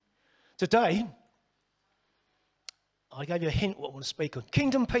Today, I gave you a hint what I want to speak on.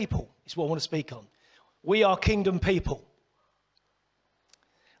 Kingdom people is what I want to speak on. We are kingdom people.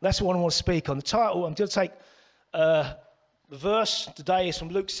 That's what I want to speak on. The title, I'm going to take the verse today is from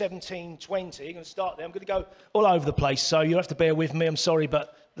Luke 17:20. I'm going to start there. I'm going to go all over the place, so you'll have to bear with me. I'm sorry,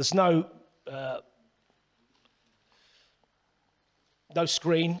 but there's no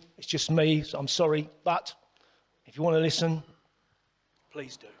screen. It's just me, so I'm sorry. But if you want to listen,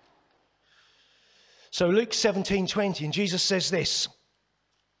 please do. So Luke 17:20, and Jesus says this: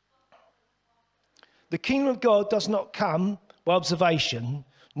 "The kingdom of God does not come by observation,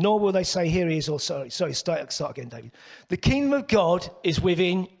 nor will they say, 'Here he is,' or start again, David. The kingdom of God is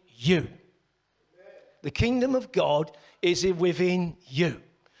within you. The kingdom of God is within you."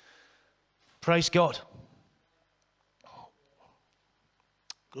 Praise God.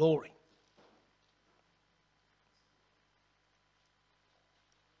 Glory.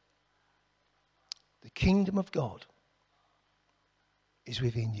 The kingdom of God is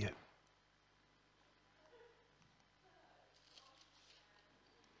within you.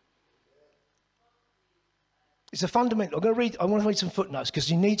 It's a fundamental. I want to read some footnotes because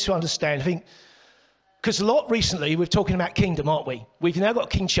you need to understand. I think because a lot recently we're talking about kingdom, aren't we? We've now got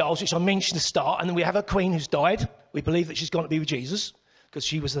King Charles, which I mentioned at the start, and then we have a queen who's died. We believe that she's gone to be with Jesus because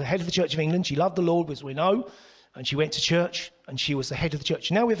she was the head of the Church of England. She loved the Lord, as we know, and she went to church, and she was the head of the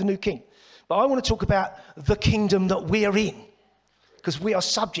church. Now we have a new king. But I want to talk about the kingdom that we're in, because we are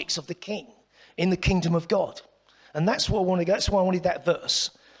subjects of the king in the kingdom of God. And that's what I want to go. That's why I wanted that verse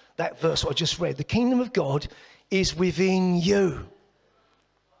I just read. The kingdom of God is within you.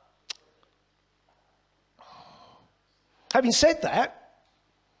 Having said that,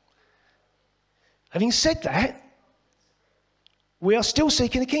 we are still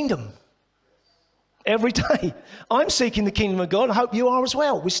seeking the kingdom. Every day. I'm seeking the kingdom of God. I hope you are as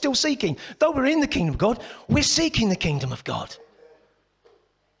well. We're still seeking. Though we're in the kingdom of God, we're seeking the kingdom of God.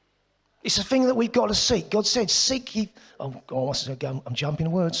 It's a thing that we've got to seek. God said, seek ye. I'm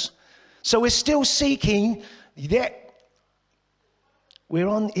jumping words. So we're still seeking, yet we're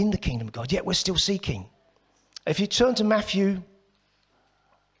in the kingdom of God, yet we're still seeking. If you turn to Matthew,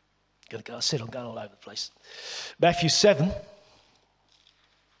 I'm going all over the place. Matthew 7.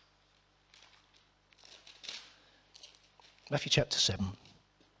 Matthew chapter 7,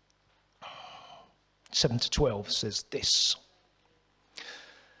 7 to 12 says this: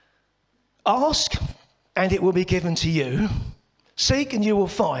 "Ask, and it will be given to you. Seek, and you will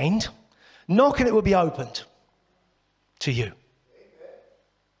find. Knock, and it will be opened to you.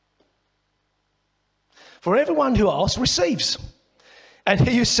 For everyone who asks receives, and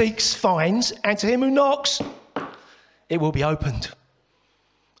he who seeks finds, and to him who knocks, it will be opened.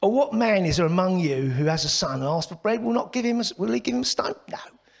 Or what man is there among you who has a son and asks for bread, will he give him a stone? No.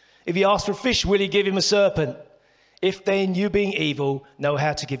 If he asks for a fish, will he give him a serpent? If then you, being evil, know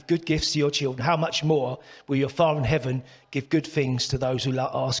how to give good gifts to your children, how much more will your Father in heaven give good things to those who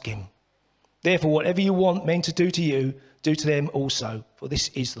ask him? Therefore, whatever you want men to do to you, do to them also, for this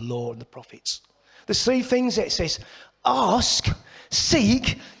is the law and the prophets." The three things that it says: ask,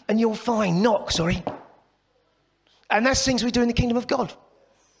 seek, and you'll find. Knock, And that's things we do in the kingdom of God.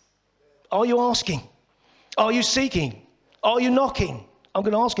 Are you asking? Are you seeking? Are you knocking? I'm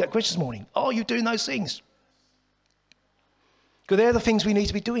going to ask you that question this morning. Are you doing those things? Because they're the things we need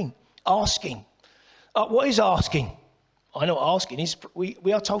to be doing. Asking. What is asking? I know what asking is.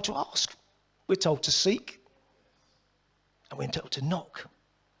 We are told to ask. We're told to seek. And we're told to knock.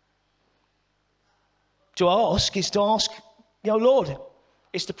 To ask is to ask, Lord,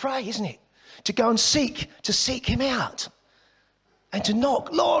 it's to pray, isn't it? To go and seek him out. And to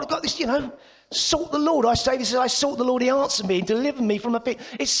knock, Lord, I've got this, sought the Lord. I sought the Lord, he answered me and delivered me from a pit.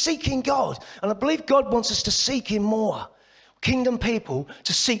 It's seeking God. And I believe God wants us to seek him more. Kingdom people,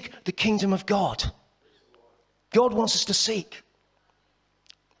 to seek the kingdom of God. God wants us to seek.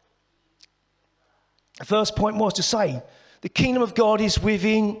 The first point was to say, the kingdom of God is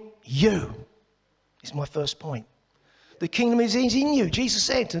within you. It's my first point. The kingdom is in you. Jesus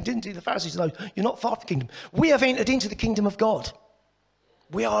said, and didn't the Pharisees know, you're not far from the kingdom. We have entered into the kingdom of God.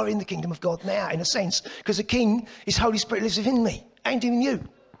 We are in the kingdom of God now, in a sense, because the King, his Holy Spirit lives within me and in you.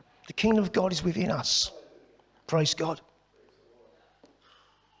 The kingdom of God is within us. Praise God.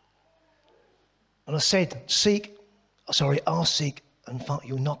 And I said, ask, seek, and find.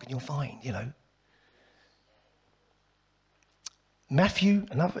 You'll knock and you'll find, Matthew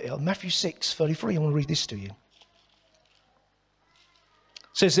 6:33, I want to read this to you. It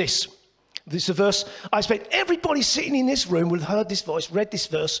says this. This is a verse. I expect everybody sitting in this room will have heard this voice, read this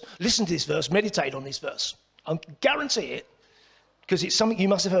verse, listened to this verse, meditated on this verse. I guarantee it. because it's something you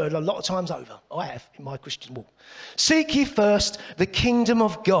must have heard a lot of times over. I have in my Christian walk. Seek ye first the kingdom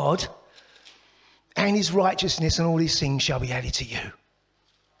of God and his righteousness, and all these things shall be added to you.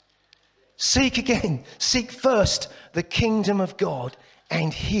 Seek again. Seek first the kingdom of God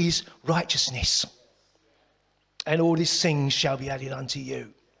and his righteousness, and all these things shall be added unto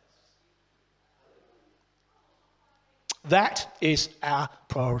you. That is our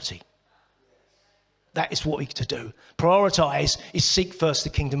priority. That is what we get to do. Prioritize is seek first the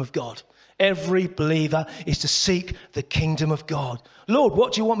kingdom of God. Every believer is to seek the kingdom of God. Lord,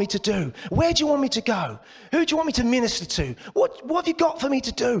 what do you want me to do? Where do you want me to go? Who do you want me to minister to? What have you got for me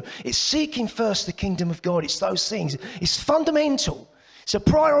to do? It's seeking first the kingdom of God. It's those things. It's fundamental. It's a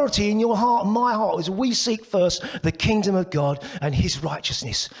priority in your heart and my heart as we seek first the kingdom of God and his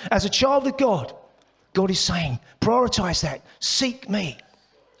righteousness. As a child of God, God is saying, prioritize that. Seek me.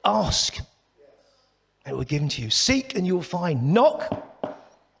 Ask, and it will be given to you. Seek and you will find. Knock,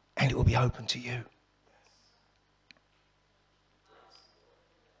 and it will be open to you.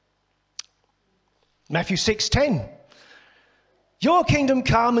 Matthew 6:10. Your kingdom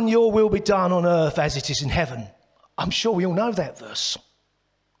come and your will be done on earth as it is in heaven. I'm sure we all know that verse.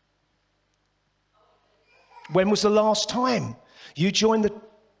 When was the last time you joined the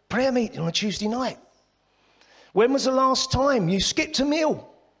prayer meeting on a Tuesday night? When was the last time you skipped a meal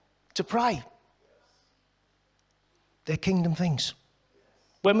to pray? They're kingdom things.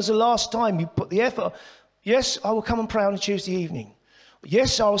 When was the last time you put the effort? Yes, I will come and pray on a Tuesday evening.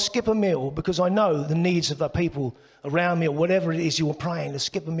 Yes, I will skip a meal because I know the needs of the people around me, or whatever it is you are praying, to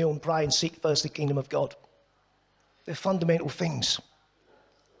skip a meal and pray and seek first the kingdom of God. They're fundamental things.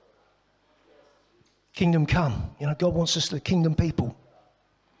 Kingdom come. God wants us to be kingdom people.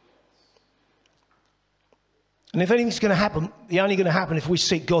 And if anything's going to happen, it's only going to happen if we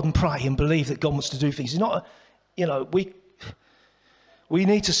seek God and pray and believe that God wants to do things. It's not, we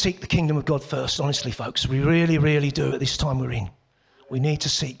need to seek the kingdom of God first, honestly, folks. We really, really do at this time we're in. We need to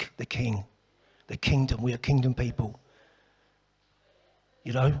seek the King, the kingdom. We are kingdom people.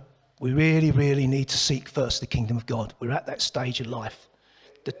 We really, really need to seek first the kingdom of God. We're at that stage in life.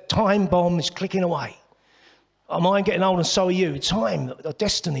 The time bomb is clicking away. I'm getting old and so are you. Time, the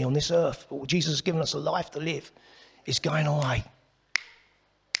destiny on this earth, what Jesus has given us a life to live, is going away.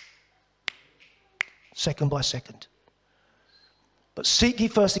 Second by second. But seek ye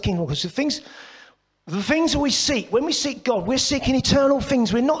first the kingdom, because the things that we seek, when we seek God, we're seeking eternal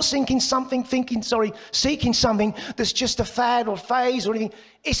things. We're not seeking something that's just a fad or phase or anything.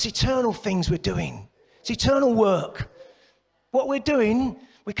 It's eternal things we're doing. It's eternal work. What we're doing,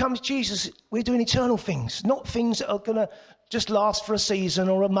 we come to Jesus, we're doing eternal things, not things that are going to just last for a season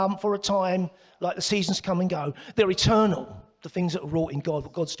or a month or a time, like the seasons come and go. They're eternal. The things that are wrought in God,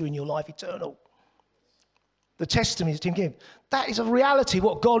 what God's doing in your life, eternal. The testimony that Tim gave, that is a reality,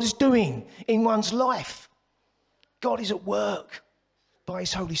 what God is doing in one's life. God is at work by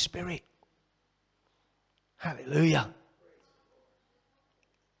his Holy Spirit. Hallelujah.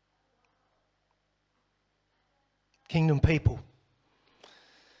 Kingdom people.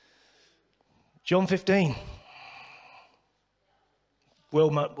 John 15.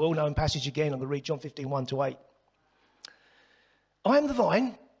 Well-known passage again. I'm going to read John 15, 1-8. I am the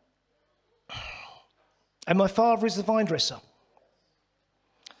vine, and my Father is the vine dresser.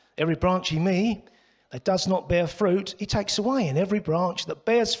 Every branch in me that does not bear fruit, he takes away. And every branch that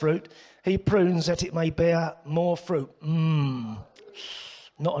bears fruit, he prunes that it may bear more fruit.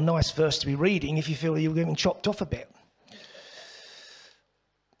 Not a nice verse to be reading if you feel you're getting chopped off a bit.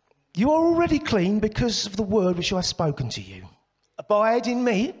 You are already clean because of the word which I have spoken to you. Abide in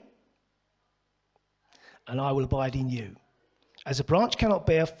me, and I will abide in you. As a branch cannot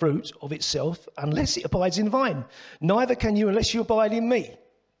bear fruit of itself unless it abides in the vine, neither can you unless you abide in me.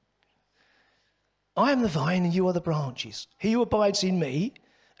 I am the vine and you are the branches. He who abides in me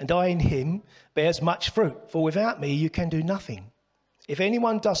and I in him bears much fruit, for without me you can do nothing. If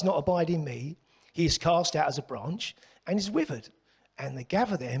anyone does not abide in me, he is cast out as a branch and is withered, and they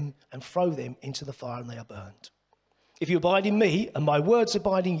gather them and throw them into the fire and they are burned. If you abide in me and my words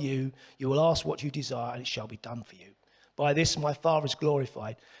abide in you, you will ask what you desire and it shall be done for you. By this my Father is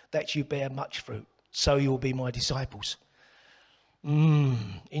glorified, that you bear much fruit, so you will be my disciples.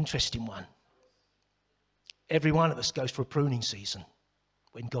 Interesting one. Every one of us goes for a pruning season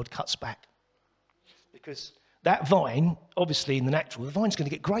when God cuts back. Because that vine, obviously in the natural, the vine's going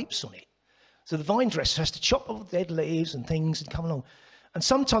to get grapes on it. So the vine dresser has to chop off dead leaves and things and come along. And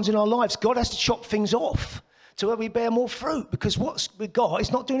sometimes in our lives, God has to chop things off to where we bear more fruit, because what we've got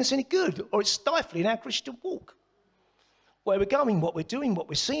is not doing us any good, or it's stifling our Christian walk. Where we're going, what we're doing, what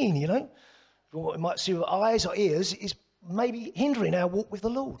we're seeing, what we might see with our eyes, our ears, is maybe hindering our walk with the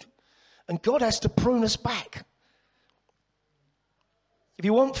Lord. And God has to prune us back. If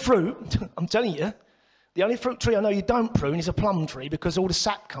you want fruit, I'm telling you, the only fruit tree I know you don't prune is a plum tree, because all the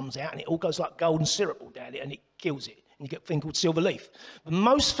sap comes out and it all goes like golden syrup all down it and it kills it. And you get a thing called silver leaf. But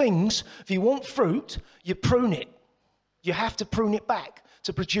most things, if you want fruit, you prune it. You have to prune it back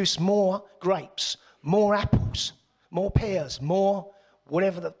to produce more grapes, more apples, more pears, more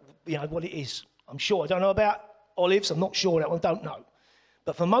whatever what it is. I'm sure. I don't know about olives. I'm not sure that one. I don't know.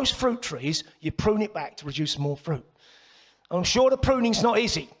 But for most fruit trees, you prune it back to produce more fruit. I'm sure the pruning's not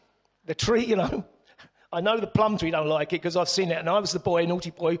easy. The tree, I know the plum tree don't like it because I've seen it, and I was the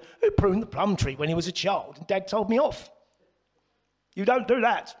naughty boy who pruned the plum tree when he was a child, and Dad told me off. You don't do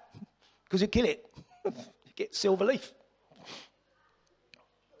that because you kill it. You get silver leaf.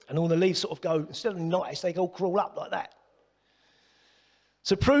 And all the leaves sort of go, instead of nice, they all crawl up like that.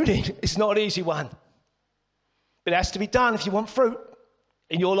 So pruning is not an easy one. But it has to be done if you want fruit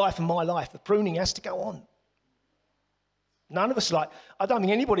in your life and my life. The pruning has to go on. None of us I don't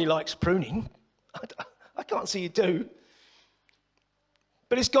think anybody likes pruning. I can't see you do.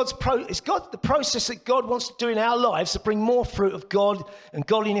 But it's the process that God wants to do in our lives to bring more fruit of God and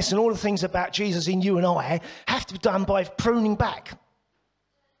godliness and all the things about Jesus in you and I have to be done by pruning back.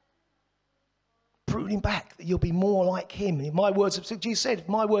 Pruning back, that you'll be more like him. In my words, Jesus said, if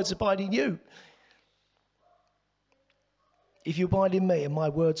my words abide in you, if you abide in me and my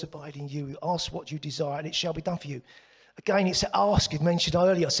words abide in you, ask what you desire and it shall be done for you. Again, it's ask. As mentioned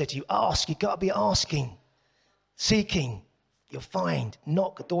earlier, I said to you, ask. You've got to be asking, seeking. You'll find.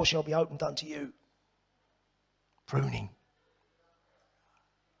 Knock, the door shall be opened unto you. Pruning.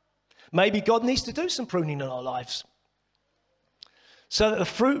 Maybe God needs to do some pruning in our lives so that the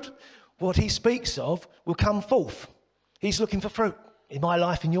fruit, what he speaks of, will come forth. He's looking for fruit in my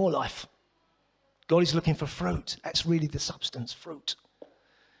life, in your life. God is looking for fruit. That's really the substance, fruit.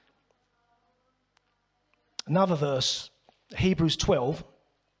 Another verse, Hebrews 12.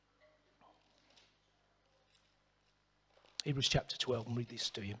 Hebrews chapter 12, and read this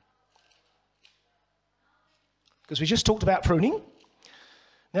to you. Because we just talked about pruning.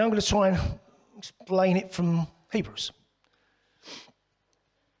 Now I'm going to try and explain it from Hebrews.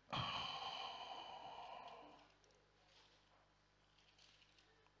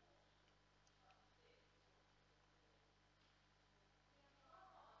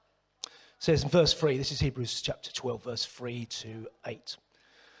 It says in verse 3, this is Hebrews chapter 12, verse 3 to 8.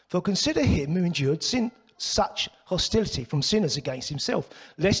 For consider him who endured such hostility from sinners against himself,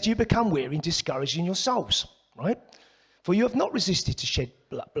 lest you become weary and discouraged in your souls, right? For you have not resisted to shed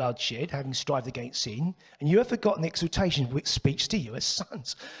bloodshed, having strived against sin, and you have forgotten the exhortation which speaks to you as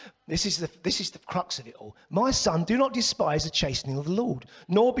sons. This is the crux of it all. My son, do not despise the chastening of the Lord,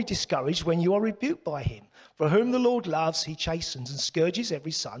 nor be discouraged when you are rebuked by him. For whom the Lord loves, he chastens and scourges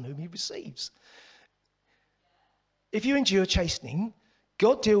every son whom he receives. If you endure chastening,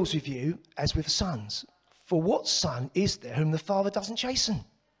 God deals with you as with sons. For what son is there whom the Father doesn't chasten?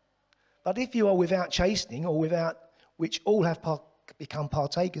 But if you are without chastening, or without which all have become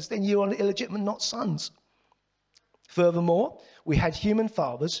partakers, then you are illegitimate, not sons. Furthermore, we had human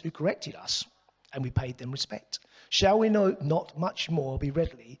fathers who corrected us, and we paid them respect. Shall we not much more be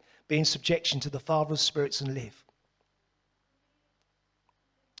readily be in subjection to the Father of spirits and live?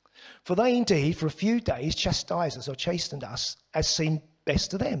 For they indeed for a few days chastised us or chastened us as seemed best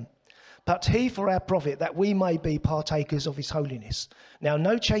to them. But he for our profit, that we may be partakers of his holiness. Now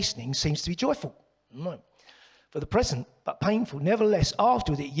no chastening seems to be joyful. No. For the present, but painful. Nevertheless,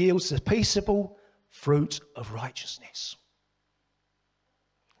 afterward it yields the peaceable fruit of righteousness.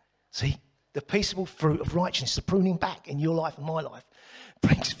 See, the peaceable fruit of righteousness, the pruning back in your life and my life,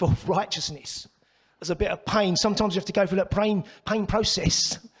 brings forth righteousness. There's a bit of pain. Sometimes you have to go through that pain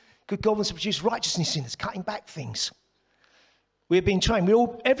process. Good God wants to produce righteousness in us, cutting back things. We're being trained.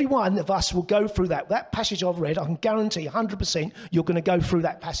 Every one of us will go through that. That passage I've read, I can guarantee 100% you're going to go through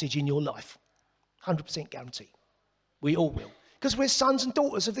that passage in your life. 100% guarantee. We all will. Because we're sons and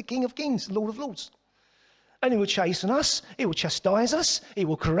daughters of the King of Kings, the Lord of Lords. And he will chasten us. He will chastise us. He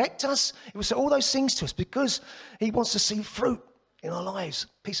will correct us. He will say all those things to us because he wants to see fruit in our lives.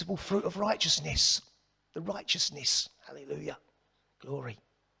 Peaceable fruit of righteousness. The righteousness. Hallelujah. Glory.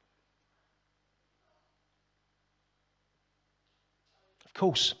 Of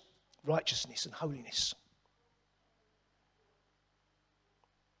course, righteousness and holiness.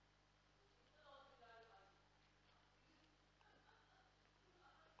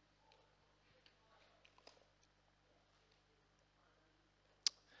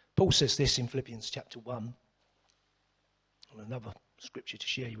 Paul says this in Philippians chapter 1, and another scripture to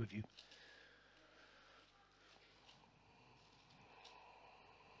share with you.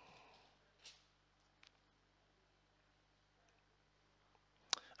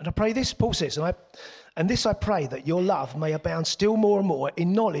 And I pray this, Paul says, and this I pray, that your love may abound still more and more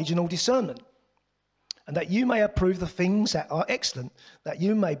in knowledge and all discernment, and that you may approve the things that are excellent, that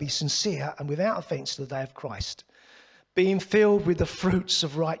you may be sincere and without offence to the day of Christ, being filled with the fruits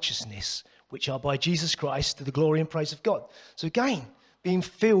of righteousness, which are by Jesus Christ to the glory and praise of God. So again, being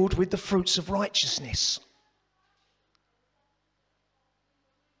filled with the fruits of righteousness.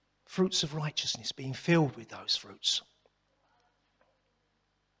 Fruits of righteousness, being filled with those fruits.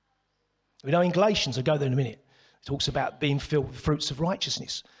 We know in Galatians, I'll go there in a minute, it talks about being filled with fruits of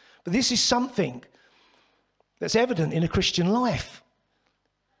righteousness. But this is something that's evident in a Christian life.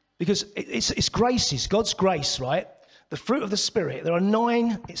 Because it's graces, God's grace, right? The fruit of the Spirit.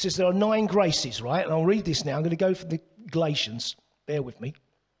 It says there are 9 graces, right? And I'll read this now. I'm going to go for the Galatians. Bear with me.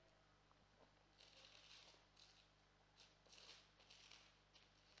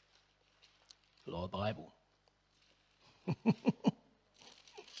 Lord Bible.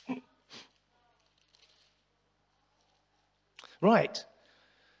 Right. It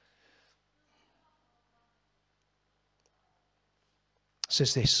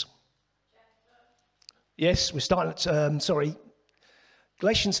says this. Yes, we're starting at,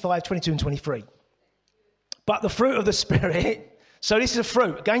 Galatians 5, 22 and 23. But the fruit of the Spirit, so this is a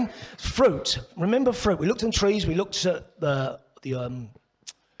fruit. Again, fruit. Remember fruit. We looked on trees, we looked at the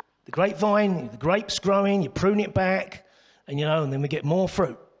grapevine, the grapes growing, you prune it back, and then we get more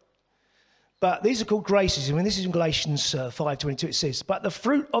fruit. But these are called graces. And when this is in Galatians 5:22, it says, but the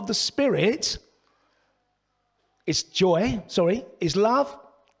fruit of the Spirit is love,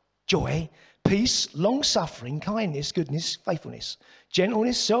 joy, peace, long-suffering, kindness, goodness, faithfulness,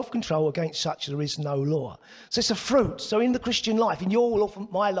 gentleness, self-control. Against such there is no law. So it's a fruit. So in the Christian life, in your life,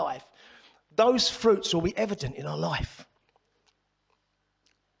 my life, those fruits will be evident in our life.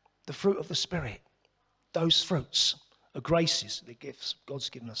 The fruit of the Spirit. Those fruits are graces, the gifts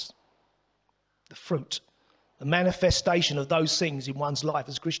God's given us. The fruit, the manifestation of those things in one's life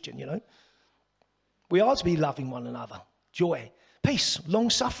as a Christian, We are to be loving one another. Joy, peace,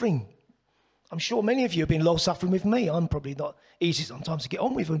 long-suffering. I'm sure many of you have been long-suffering with me. I'm probably not easy sometimes to get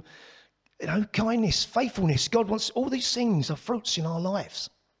on with. And, kindness, faithfulness. God wants all these things are fruits in our lives.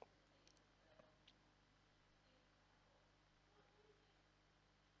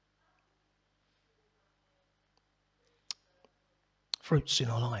 Fruits in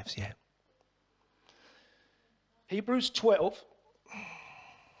our lives, yeah. Hebrews 12,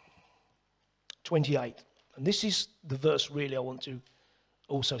 28. And this is the verse really I want to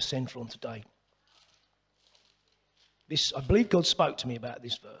also center on today. I believe God spoke to me about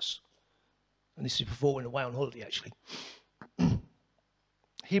this verse. And this is before I went away on holiday, actually.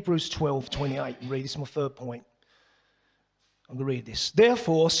 Hebrews 12, 28. And read, this is my third point. I'm going to read this.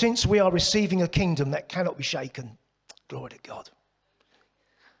 Therefore, since we are receiving a kingdom that cannot be shaken, glory to God,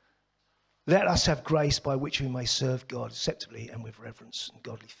 let us have grace by which we may serve God acceptably and with reverence and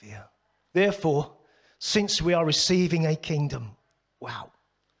godly fear. Therefore, since we are receiving a kingdom, we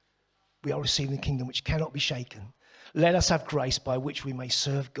are receiving a kingdom which cannot be shaken. Let us have grace by which we may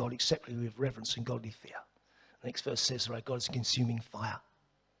serve God acceptably with reverence and godly fear. The next verse says, right, God is a consuming fire.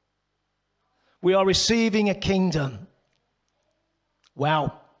 We are receiving a kingdom.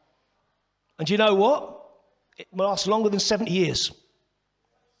 Wow. And you know what? It lasts longer than 70 years.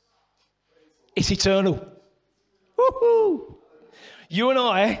 It's eternal. Woo-hoo. You and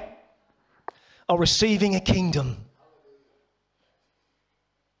I are receiving a kingdom.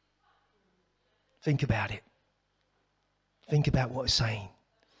 Think about it. Think about what it's saying.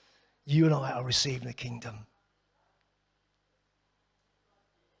 You and I are receiving a kingdom.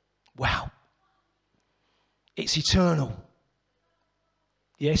 Wow. It's eternal.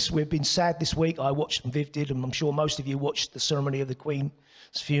 Yes, we've been sad this week. I watched, and Viv did, and I'm sure most of you watched the ceremony of the Queen's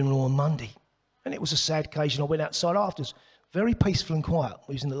funeral on Monday. And it was a sad occasion. I went outside afterwards. Very peaceful and quiet.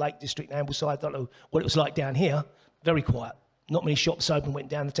 We was in the Lake District in Ambleside. I don't know what it was like down here. Very quiet. Not many shops open. Went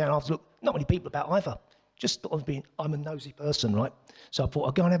down the town after. Look, not many people about either. Just thought I'm a nosy person, right? So I thought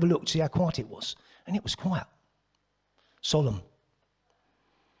I'd go and have a look, see how quiet it was. And it was quiet. Solemn.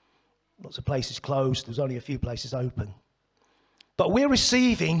 Lots of places closed. There was only a few places open. But we're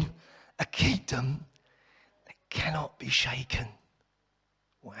receiving a kingdom that cannot be shaken.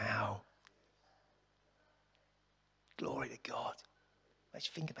 Wow. Glory to God. Let's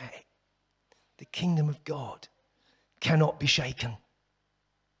think about it. The kingdom of God cannot be shaken.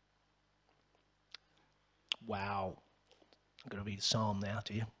 Wow. I'm going to read a psalm now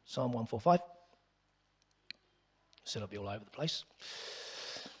to you. Psalm 145. Said I'll be all over the place.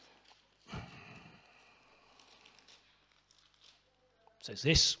 It says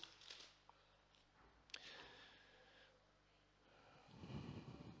this.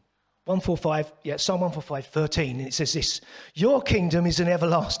 145, Psalm 145, 13, and it says this: your kingdom is an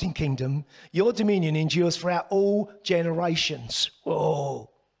everlasting kingdom. Your dominion endures throughout all generations. Whoa.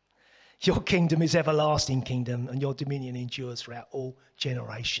 Your kingdom is everlasting kingdom, and your dominion endures throughout all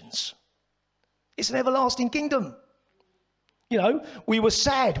generations. It's an everlasting kingdom. You know, we were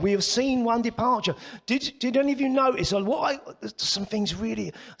sad. We have seen one departure. Did any of you notice some things,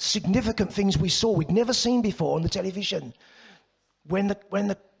 really significant things we saw we'd never seen before on the television? When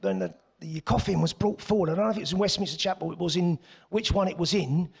the coffin was brought forward, I don't know if it was in Westminster Chapel, it was in which one it was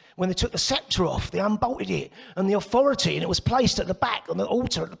in, when they took the sceptre off, they unbolted it, and the authority, and it was placed at the back, on the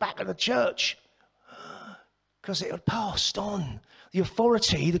altar at the back of the church, because it had passed on. The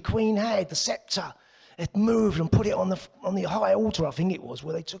authority the Queen had, the sceptre, had moved and put it on the high altar, I think it was,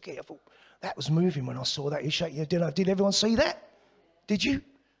 where they took it. I thought, that was moving when I saw that. You shake your head. Did everyone see that? Did you?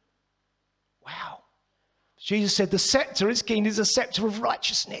 Wow. Jesus said the sceptre, his king, is a sceptre of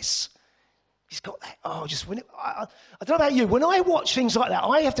righteousness. He's got that. I don't know about you. When I watch things like that,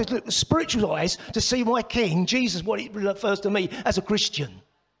 I have to look with spiritual eyes to see my king, Jesus, what it refers to me as a Christian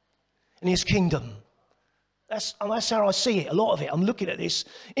and his kingdom. That's how I see it, a lot of it. I'm looking at this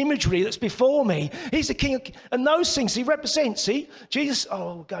imagery that's before me. He's the king, and those things he represents. See, Jesus,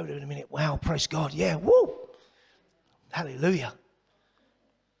 we'll go there in a minute. Wow, praise God. Yeah, woo. Hallelujah.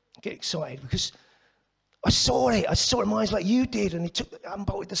 Get excited because I saw it in my eyes like you did, and he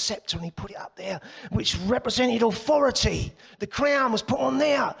unbolted the sceptre and he put it up there, which represented authority. The crown was put on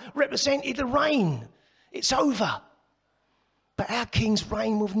there, represented the reign. It's over. But our King's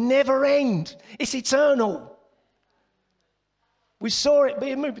reign will never end. It's eternal. We saw it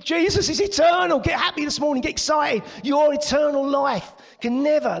being moved. Jesus is eternal. Get happy this morning. Get excited. Your eternal life can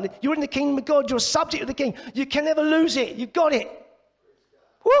never. You're in the kingdom of God. You're a subject of the king. You can never lose it. You've got it.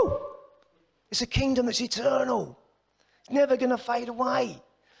 Woo! It's a kingdom that's eternal. It's never going to fade away.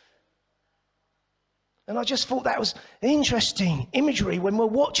 And I just thought that was interesting imagery when we're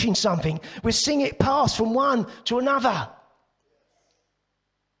watching something. We're seeing it pass from one to another.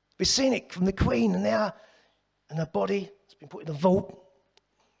 We're seeing it from the Queen and now, and her body has been put in the vault.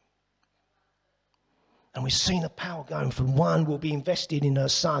 And we've seen the power going from one will be invested in her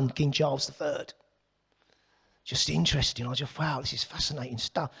son, King Charles III. Just interesting. I just, wow, this is fascinating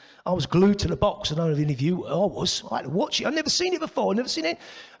stuff. I was glued to the box. I don't know if any of you were. I had to watch it. I've never seen it before. I've never seen it.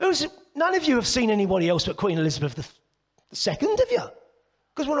 None of you have seen anybody else but Queen Elizabeth II, have you?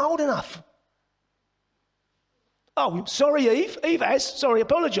 Because we're not old enough. Oh, sorry, Eve. Eve has. Sorry,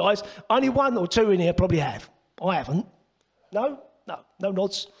 apologise. Only one or two in here probably have. I haven't. No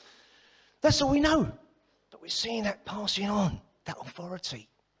nods. That's all we know. But we're seeing that passing on, that authority.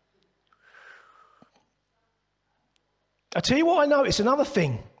 I tell you what I noticed, another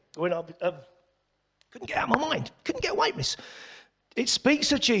thing, when I couldn't get out of my mind, couldn't get away from this. It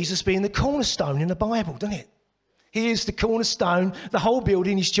speaks of Jesus being the cornerstone in the Bible, doesn't it? He is the cornerstone. The whole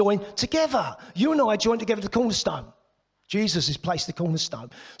building is joined together. You and I are joined together the cornerstone. Jesus has placed the cornerstone.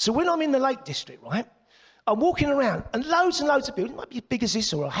 So when I'm in the Lake District, right, I'm walking around and loads of buildings, might be as big as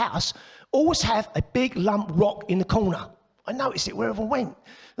this or a house, always have a big lump rock in the corner. I noticed it wherever I went.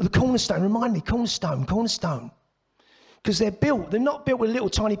 The cornerstone, remind me, cornerstone. Because they're not built with little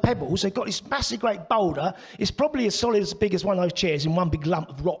tiny pebbles. They've got this massive great boulder. It's probably as solid as big as one of those chairs in one big lump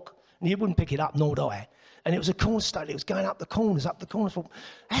of rock. And you wouldn't pick it up, nor would I. And it was a cornerstone. It was going up the corners. I thought,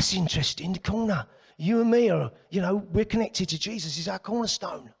 that's interesting, the corner. You and me are, we're connected to Jesus. He's our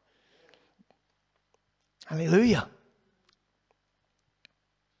cornerstone. Hallelujah.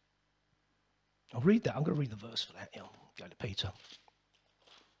 I'll read that. I'm going to read the verse for that. Yeah, go to Peter.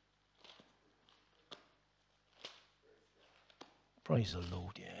 Praise the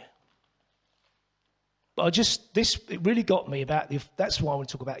Lord, yeah. But it really got me about that's why I want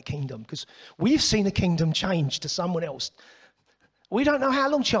to talk about the kingdom, because we've seen the kingdom change to someone else. We don't know how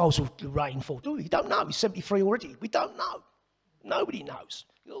long Charles will reign for, do we? We don't know. He's 73 already. We don't know. Nobody knows.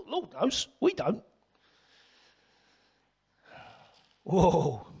 The Lord knows. We don't.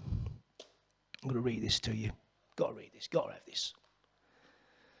 Whoa. I'm going to read this to you. Got to read this. Got to have this.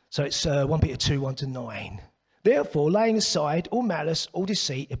 So it's 1 Peter 2, 1-9. Therefore, laying aside all malice, all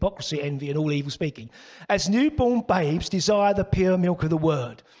deceit, hypocrisy, envy, and all evil speaking, as newborn babes desire the pure milk of the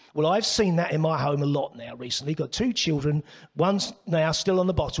word. Well, I've seen that in my home a lot now recently. Got 2 children. One's now still on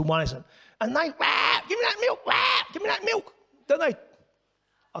the bottle, one isn't. And they, give me that milk, give me that milk. Don't they?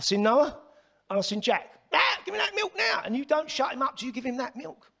 I've seen Noah and I've seen Jack. Give me that milk now. And you don't shut him up till you give him that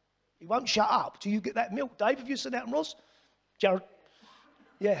milk. He won't shut up till you get that milk. Dave, have you seen that, Ross? Jared?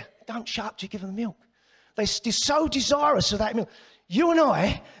 Yeah, don't shut up till you give him the milk. They're so desirous of that milk. You and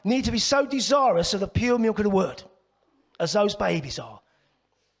I need to be so desirous of the pure milk of the word as those babies are.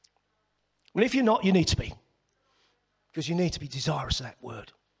 Well, if you're not, you need to be. Because you need to be desirous of that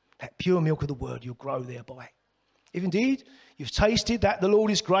word. That pure milk of the word, you'll grow thereby. If indeed you've tasted that the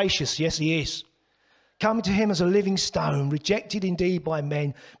Lord is gracious, yes, he is. Come to him as a living stone, rejected indeed by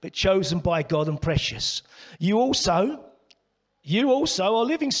men, but chosen by God and precious. You also are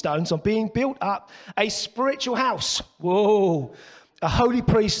living stones on being built up a spiritual house. Whoa. A holy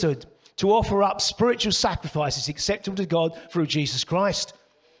priesthood to offer up spiritual sacrifices acceptable to God through Jesus Christ.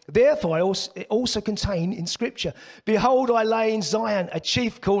 Therefore, it also contained in Scripture, behold, I lay in Zion a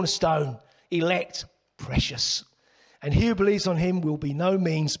chief cornerstone, elect, precious. And he who believes on him will be no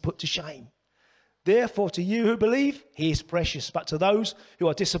means put to shame. Therefore, to you who believe, he is precious. But to those who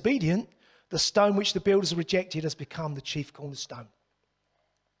are disobedient, the stone which the builders rejected has become the chief cornerstone.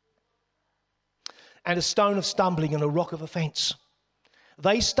 And a stone of stumbling and a rock of offence.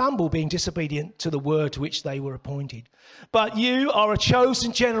 They stumble, being disobedient to the word to which they were appointed. But you are a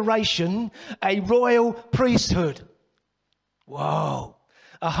chosen generation, a royal priesthood. Whoa.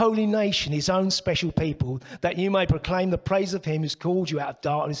 A holy nation, his own special people, that you may proclaim the praise of him who's called you out of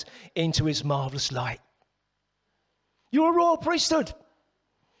darkness into his marvellous light. You're a royal priesthood.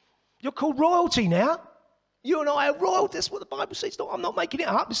 You're called royalty now. You and I are royal. That's what the Bible says. I'm not making it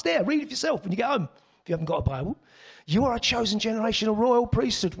up. It's there. Read it yourself when you get home, if you haven't got a Bible. You are a chosen generation, a royal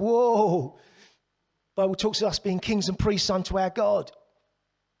priesthood. Whoa. The Bible talks of us being kings and priests unto our God.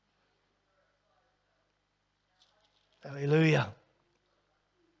 Hallelujah.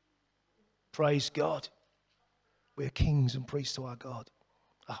 Praise God. We're kings and priests to our God,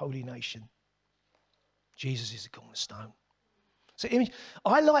 a holy nation. Jesus is the cornerstone. So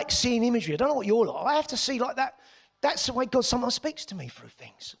I like seeing imagery. I don't know what you're like. I have to see like that. That's the way God sometimes speaks to me through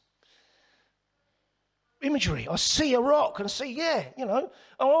things. Imagery. I see a rock and I see,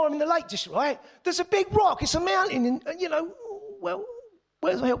 oh, I'm in the Lake District, right? There's a big rock. It's a mountain. And well,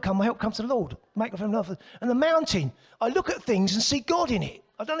 where does my help come? My help comes to the Lord. Make from love. And the mountain, I look at things and see God in it.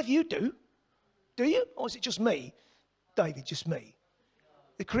 I don't know if you do. Do you? Or is it just me? David, just me?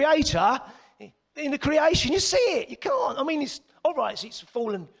 The Creator, in the creation, you see it. You can't. I mean, it's all right, it's a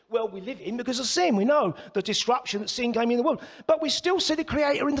fallen world we live in because of sin. We know the disruption that sin came in the world. But we still see the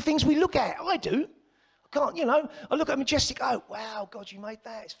Creator in the things we look at. I do. I can't, I look at a majestic oak. Wow, God, you made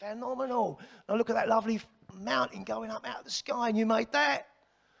that. It's phenomenal. And I look at that lovely mountain going up out of the sky and you made that.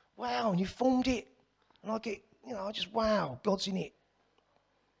 Wow, and you formed it. And I get, I just, wow, God's in it.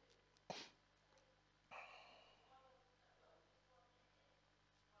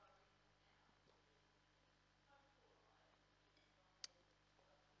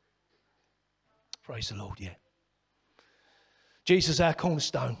 Praise the Lord, yeah. Jesus, our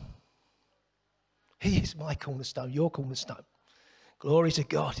cornerstone. He is my cornerstone, your cornerstone. Glory to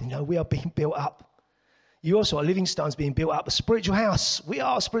God. We are being built up. You also are living stones being built up, a spiritual house. We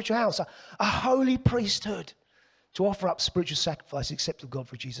are a spiritual house, a holy priesthood to offer up spiritual sacrifices acceptable to God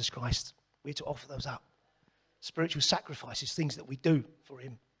for Jesus Christ. We're to offer those up. Spiritual sacrifices, things that we do for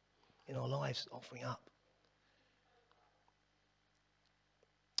him in our lives, offering up.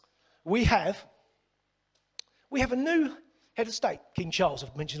 We have a new head of state, King Charles,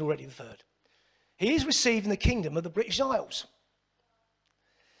 I've mentioned already, the third. He is receiving the kingdom of the British Isles.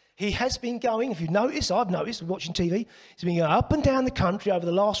 He has been going, if you've noticed, I've noticed, watching TV, he's been going up and down the country over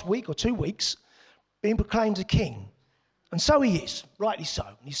the last week or 2 weeks, being proclaimed a king. And so he is, rightly so.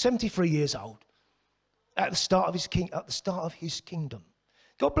 He's 73 years old at the start of his kingdom.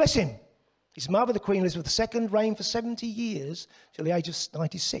 God bless him. His mother, the Queen Elizabeth II, reigned for 70 years till the age of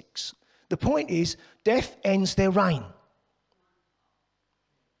 96. The point is, death ends their reign.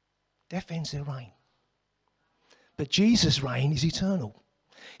 Death ends their reign. But Jesus' reign is eternal.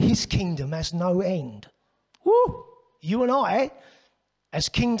 His kingdom has no end. Woo! You and I, as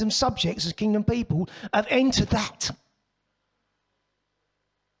kingdom subjects, as kingdom people, have entered that.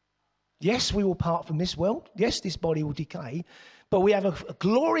 Yes, we will part from this world. Yes, this body will decay. But we have a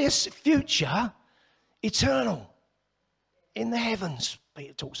glorious future, eternal, in the heavens,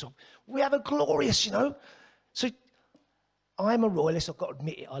 Peter talks of. We have a glorious, So I'm a royalist, I've got to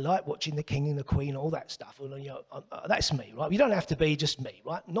admit it. I like watching the king and the queen, all that stuff. That's me, right? You don't have to be just me,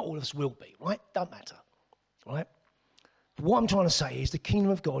 right? Not all of us will be, right? Don't matter, right? But what I'm trying to say is the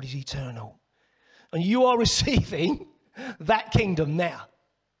kingdom of God is eternal. And you are receiving that kingdom now.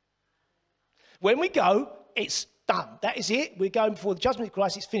 When we go, it's done. That is it. We're going before the judgment of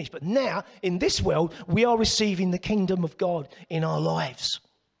Christ. It's finished. But now, in this world, we are receiving the kingdom of God in our lives.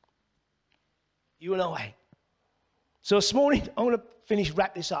 You and I. So this morning, I'm going to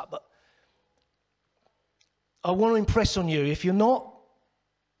wrap this up. But I want to impress on you, if you're not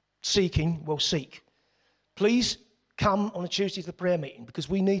seeking, well, seek. Please come on a Tuesday to the prayer meeting because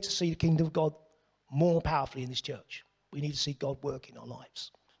we need to see the kingdom of God more powerfully in this church. We need to see God work in our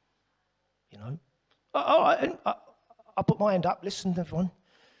lives. You know? I put my hand up. Listen, everyone.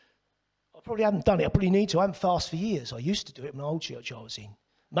 I probably haven't done it. I probably need to. I haven't fasted for years. I used to do it in the old church I was in.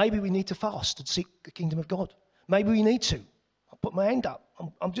 Maybe we need to fast and seek the kingdom of God. Maybe we need to. I put my hand up.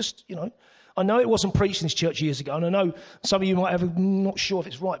 I'm just, you know. I know it wasn't preached in this church years ago, and I know some of you might have, I'm not sure if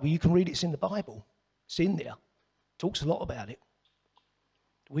it's right, but you can read it. It's in the Bible. It's in there. It talks a lot about it.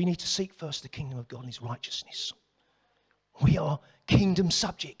 We need to seek first the kingdom of God and his righteousness. We are kingdom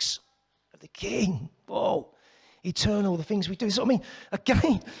subjects of the King. Whoa. Eternal, the things we do. So, I mean,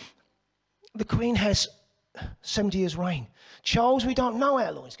 again, the Queen has 70 years reign. Charles, we don't know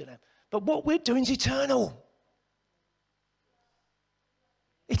how long he's going to have. But what we're doing is eternal.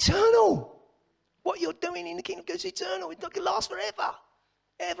 Eternal. What you're doing in the kingdom of God is eternal. It's not going to last forever.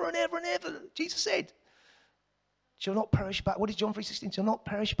 Ever and ever and ever. Jesus said, shall not perish but, what is John 3:16? Shall not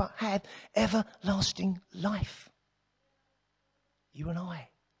perish but have everlasting life. You and I.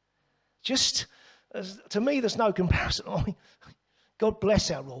 Just, to me, there's no comparison. I mean, God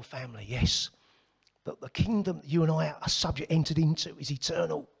bless our royal family, yes. But the kingdom that you and I are subject, entered into, is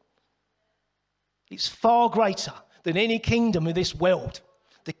eternal. It's far greater than any kingdom in this world.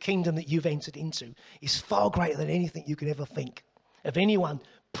 The kingdom that you've entered into is far greater than anything you could ever think of anyone,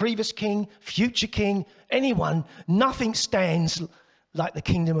 previous king, future king, anyone. Nothing stands like the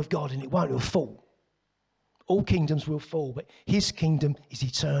kingdom of God, and it won't. It will fall. All kingdoms will fall, but his kingdom is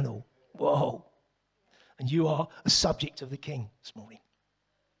eternal. Whoa. And you are a subject of the king this morning.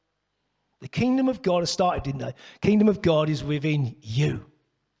 The kingdom of God has started, didn't they? Kingdom of God is within you.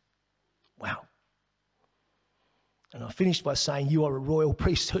 Wow. And I finished by saying you are a royal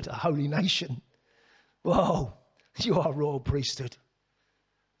priesthood, a holy nation. Whoa, you are a royal priesthood,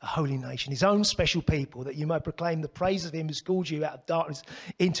 a holy nation, his own special people, that you may proclaim the praise of him who's called you out of darkness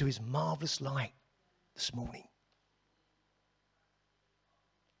into his marvelous light this morning.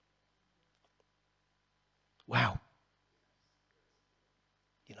 Wow.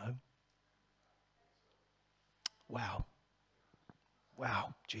 You know? Wow.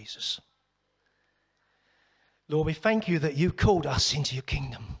 Wow, Jesus. Lord, we thank you that you called us into your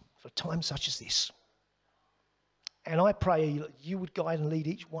kingdom for a time such as this. And I pray that you would guide and lead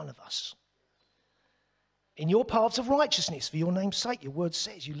each one of us in your paths of righteousness for your name's sake. Your word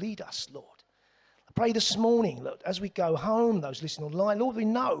says you lead us, Lord. I pray this morning, Lord, as we go home, those listening online,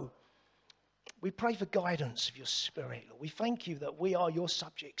 Lord, we pray for guidance of your spirit, Lord. We thank you that we are your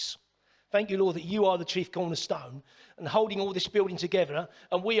subjects. Thank you, Lord, that you are the chief cornerstone and holding all this building together,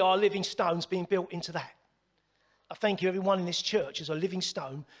 and we are living stones being built into that. I thank you, everyone in this church is a living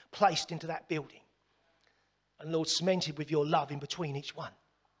stone placed into that building. And Lord, cemented with your love in between each one.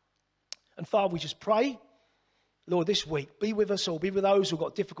 And Father, we just pray, Lord, this week, be with us all. Be with those who've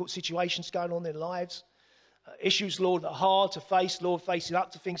got difficult situations going on in their lives. Issues, Lord, that are hard to face. Lord, facing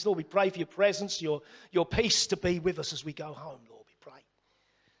up to things. Lord, we pray for your presence, your peace to be with us as we go home, Lord, we pray.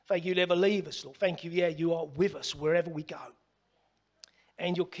 Thank you, never leave us, Lord. Thank you, you are with us wherever we go.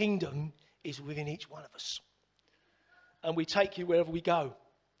 And your kingdom is within each one of us. And we take you wherever we go.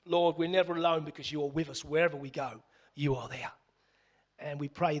 Lord, we're never alone because you are with us. Wherever we go, you are there. And we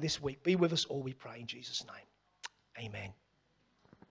pray this week, be with us all, we pray in Jesus' name. Amen.